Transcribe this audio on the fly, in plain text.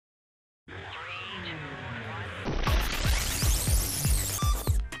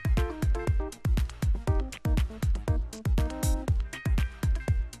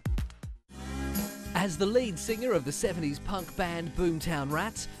As the lead singer of the 70s punk band Boomtown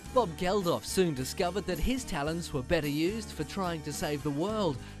Rats, Bob Geldof soon discovered that his talents were better used for trying to save the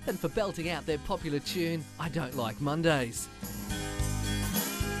world than for belting out their popular tune, I Don't Like Mondays.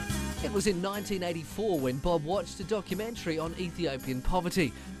 It was in 1984 when Bob watched a documentary on Ethiopian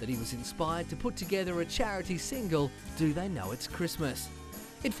poverty that he was inspired to put together a charity single, Do They Know It's Christmas?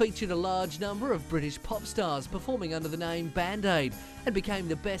 It featured a large number of British pop stars performing under the name Band-Aid and became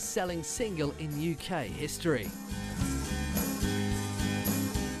the best-selling single in UK history.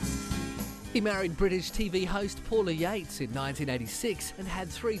 He married British TV host Paula Yates in 1986 and had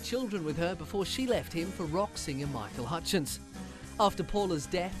 3 children with her before she left him for rock singer Michael Hutchence. After Paula's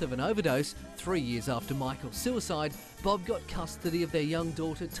death of an overdose, 3 years after Michael's suicide, Bob got custody of their young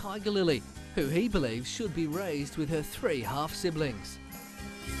daughter Tiger Lily, who he believes should be raised with her 3 half-siblings.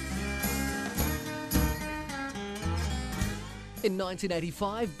 In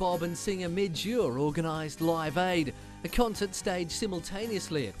 1985, Bob and singer Midge Ure organised Live Aid, a concert staged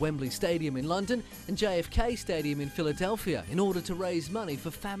simultaneously at Wembley Stadium in London and JFK Stadium in Philadelphia in order to raise money for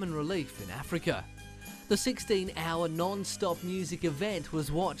famine relief in Africa. The 16-hour non-stop music event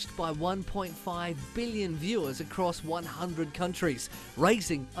was watched by 1.5 billion viewers across 100 countries,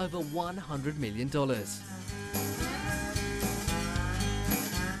 raising over $100 million.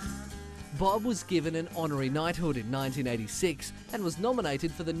 Bob was given an honorary knighthood in 1986 and was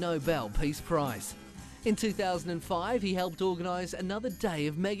nominated for the Nobel Peace Prize. In 2005, he helped organise another day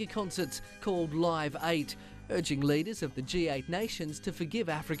of mega concerts called Live 8, urging leaders of the G8 nations to forgive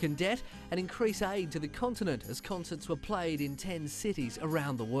African debt and increase aid to the continent as concerts were played in 10 cities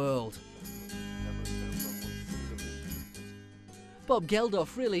around the world. Bob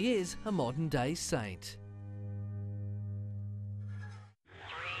Geldof really is a modern-day saint.